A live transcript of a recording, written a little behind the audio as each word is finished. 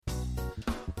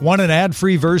Want an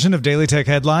ad-free version of Daily Tech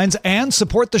Headlines and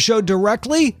support the show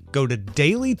directly? Go to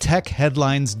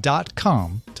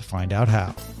dailytechheadlines.com to find out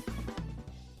how.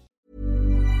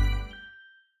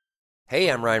 Hey,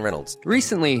 I'm Ryan Reynolds.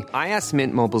 Recently, I asked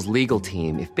Mint Mobile's legal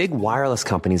team if big wireless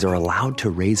companies are allowed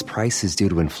to raise prices due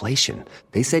to inflation.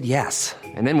 They said yes.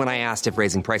 And then when I asked if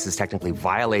raising prices technically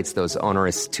violates those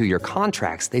onerous two-year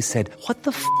contracts, they said, "What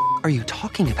the f*** are you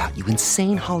talking about, you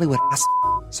insane Hollywood ass?"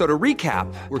 So to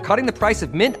recap, we're cutting the price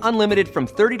of Mint Unlimited from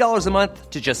 $30 a month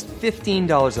to just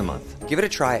 $15 a month. Give it a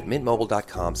try at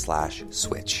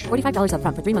mintmobile.com/switch. $45 up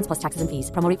front for 3 months plus taxes and fees.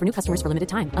 Promo rate for new customers for limited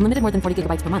time. Unlimited more than 40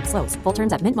 gigabytes per month. Slows full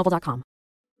terms at mintmobile.com.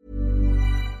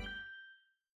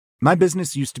 My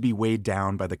business used to be weighed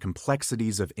down by the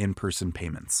complexities of in-person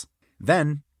payments.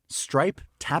 Then, Stripe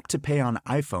Tap to Pay on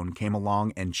iPhone came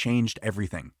along and changed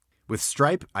everything. With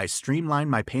Stripe, I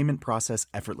streamlined my payment process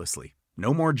effortlessly.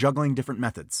 No more juggling different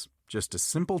methods. Just a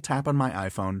simple tap on my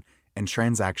iPhone and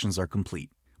transactions are complete.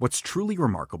 What's truly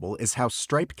remarkable is how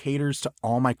Stripe caters to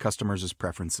all my customers'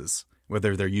 preferences.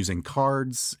 Whether they're using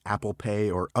cards, Apple Pay,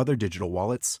 or other digital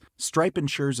wallets, Stripe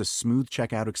ensures a smooth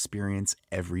checkout experience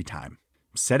every time.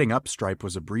 Setting up Stripe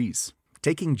was a breeze,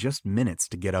 taking just minutes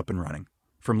to get up and running.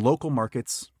 From local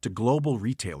markets to global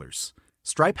retailers,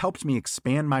 Stripe helped me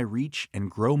expand my reach and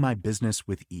grow my business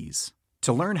with ease.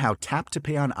 To learn how Tap to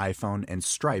Pay on iPhone and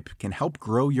Stripe can help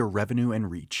grow your revenue and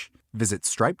reach, visit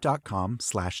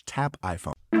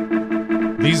stripe.com/tapiphone.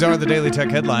 These are the Daily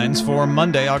Tech Headlines for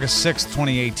Monday, August 6th,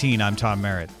 2018. I'm Tom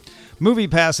Merritt.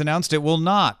 MoviePass announced it will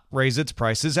not raise its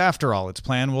prices after all. Its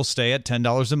plan will stay at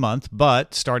 $10 a month,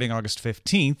 but starting August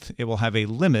 15th, it will have a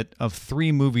limit of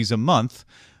 3 movies a month,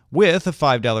 with a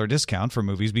 $5 discount for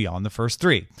movies beyond the first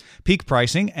 3. Peak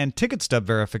pricing and ticket stub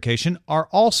verification are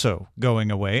also going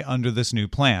away under this new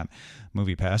plan.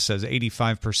 MoviePass says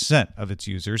 85% of its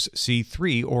users see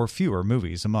 3 or fewer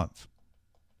movies a month.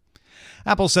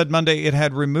 Apple said Monday it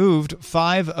had removed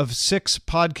 5 of 6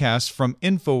 podcasts from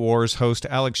InfoWars host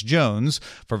Alex Jones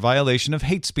for violation of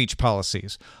hate speech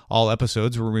policies. All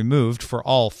episodes were removed for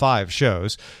all 5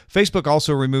 shows. Facebook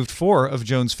also removed 4 of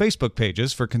Jones' Facebook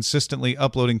pages for consistently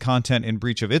uploading content in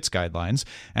breach of its guidelines,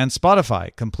 and Spotify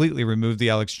completely removed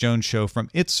the Alex Jones show from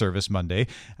its service Monday,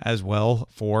 as well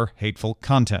for hateful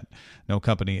content. No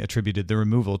company attributed the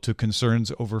removal to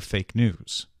concerns over fake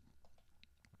news.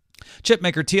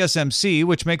 Chipmaker TSMC,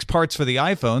 which makes parts for the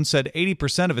iPhone, said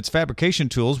 80% of its fabrication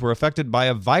tools were affected by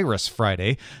a virus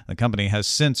Friday. The company has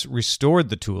since restored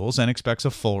the tools and expects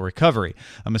a full recovery.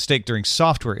 A mistake during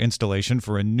software installation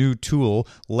for a new tool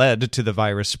led to the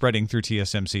virus spreading through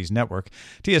TSMC's network.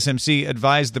 TSMC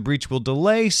advised the breach will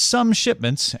delay some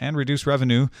shipments and reduce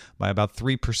revenue by about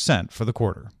 3% for the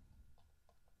quarter.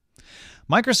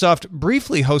 Microsoft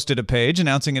briefly hosted a page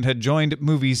announcing it had joined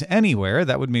Movies Anywhere.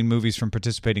 That would mean movies from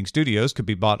participating studios could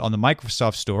be bought on the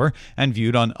Microsoft Store and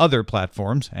viewed on other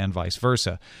platforms, and vice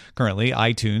versa. Currently,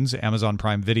 iTunes, Amazon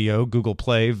Prime Video, Google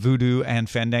Play, Vudu, and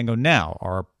Fandango Now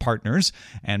are partners,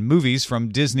 and movies from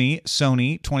Disney,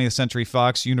 Sony, 20th Century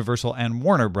Fox, Universal, and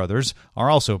Warner Brothers are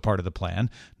also part of the plan.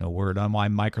 No word on why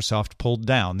Microsoft pulled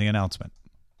down the announcement.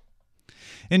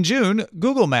 In June,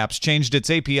 Google Maps changed its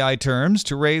API terms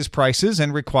to raise prices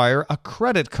and require a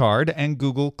credit card and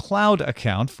Google Cloud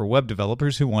account for web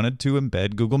developers who wanted to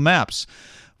embed Google Maps.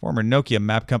 Former Nokia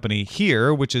map company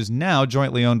Here, which is now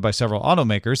jointly owned by several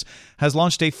automakers, has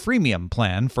launched a freemium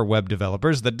plan for web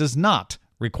developers that does not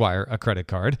require a credit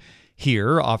card.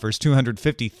 Here offers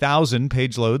 250,000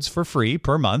 page loads for free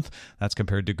per month. That's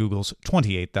compared to Google's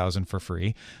 28,000 for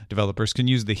free. Developers can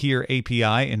use the Here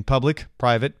API in public,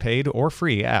 private, paid, or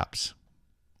free apps.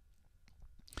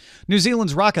 New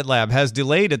Zealand's Rocket Lab has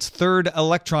delayed its 3rd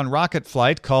Electron rocket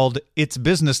flight, called It's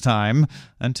Business Time,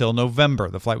 until November.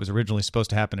 The flight was originally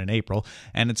supposed to happen in April,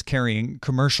 and it's carrying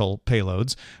commercial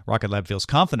payloads. Rocket Lab feels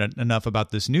confident enough about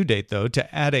this new date, though,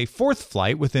 to add a 4th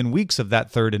flight within weeks of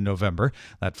that 3rd in November.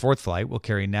 That 4th flight will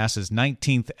carry NASA's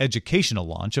 19th educational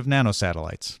launch of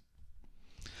nanosatellites.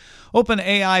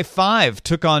 OpenAI 5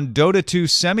 took on Dota 2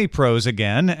 semi-pros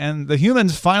again, and the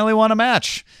humans finally won a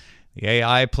match. The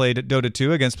AI played Dota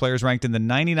 2 against players ranked in the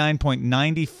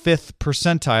 99.95th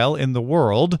percentile in the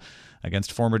world,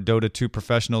 against former Dota 2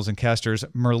 professionals and casters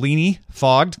Merlini,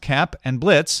 Fogged, Cap, and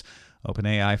Blitz.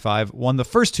 OpenAI 5 won the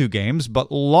first 2 games,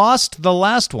 but lost the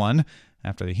last one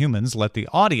after the humans let the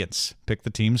audience pick the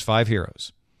team's 5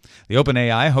 heroes. The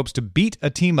OpenAI hopes to beat a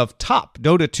team of top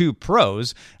Dota 2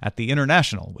 pros at the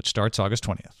International, which starts August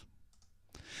 20th.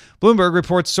 Bloomberg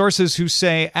reports sources who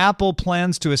say Apple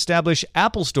plans to establish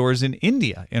Apple stores in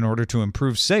India in order to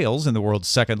improve sales in the world's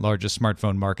second largest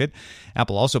smartphone market.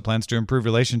 Apple also plans to improve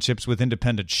relationships with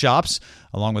independent shops,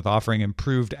 along with offering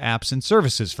improved apps and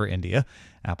services for India.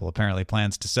 Apple apparently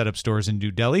plans to set up stores in New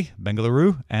Delhi,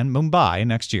 Bengaluru, and Mumbai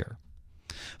next year.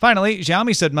 Finally,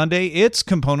 Xiaomi said Monday its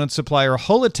component supplier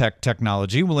Holotech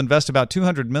Technology will invest about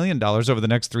 $200 million over the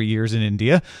next 3 years in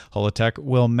India. Holotech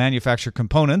will manufacture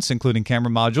components, including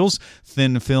camera modules,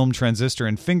 thin film transistor,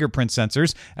 and fingerprint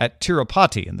sensors at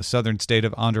Tirupati in the southern state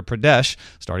of Andhra Pradesh,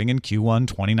 starting in Q1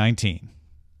 2019.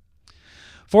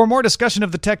 For more discussion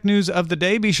of the tech news of the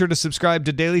day, be sure to subscribe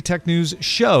to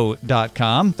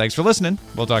dailytechnewsshow.com. Thanks for listening.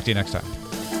 We'll talk to you next time.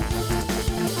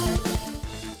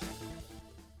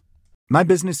 My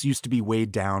business used to be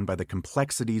weighed down by the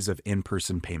complexities of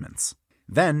in-person payments.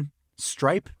 Then,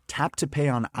 Stripe Tap to Pay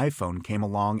on iPhone came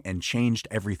along and changed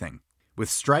everything. With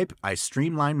Stripe, I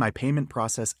streamlined my payment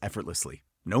process effortlessly.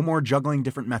 No more juggling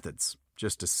different methods.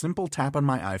 Just a simple tap on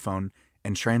my iPhone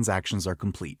and transactions are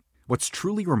complete. What's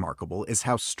truly remarkable is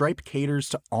how Stripe caters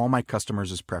to all my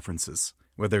customers' preferences.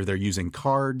 Whether they're using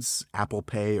cards, Apple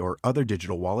Pay, or other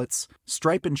digital wallets,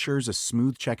 Stripe ensures a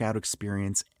smooth checkout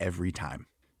experience every time.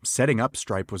 Setting up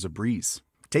Stripe was a breeze,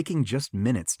 taking just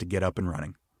minutes to get up and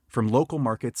running. From local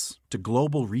markets to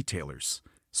global retailers,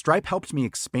 Stripe helped me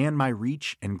expand my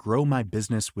reach and grow my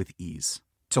business with ease.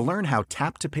 To learn how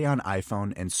Tap to Pay on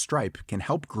iPhone and Stripe can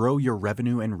help grow your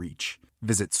revenue and reach,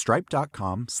 visit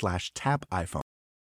stripe.com/tapiphone.